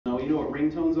you know what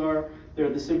ringtones are? They're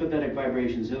the sympathetic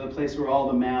vibrations. They're the place where all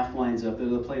the math lines up. They're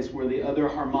the place where the other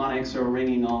harmonics are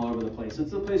ringing all over the place.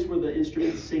 It's the place where the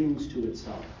instrument sings to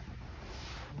itself.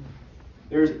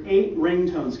 There's 8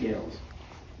 ringtone scales.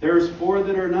 There's 4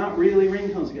 that are not really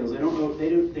ringtone scales.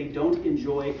 They don't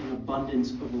enjoy an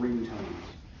abundance of ringtones.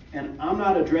 And I'm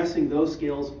not addressing those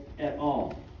scales at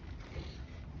all.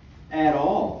 At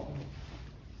all.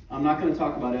 I'm not going to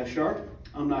talk about F sharp.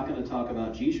 I'm not going to talk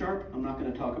about G sharp. I'm not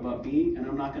going to talk about B. And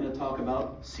I'm not going to talk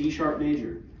about C sharp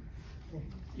major.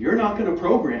 You're not going to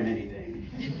program anything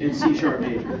in C sharp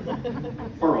major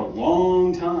for a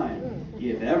long time,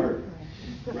 if ever.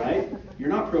 Right? You're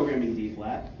not programming D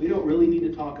flat. We don't really need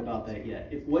to talk about that yet.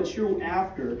 If what you're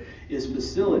after is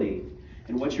facility,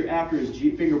 and what you're after is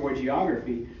fingerboard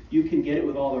geography, you can get it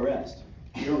with all the rest.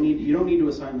 You don't need to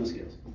assign those skills.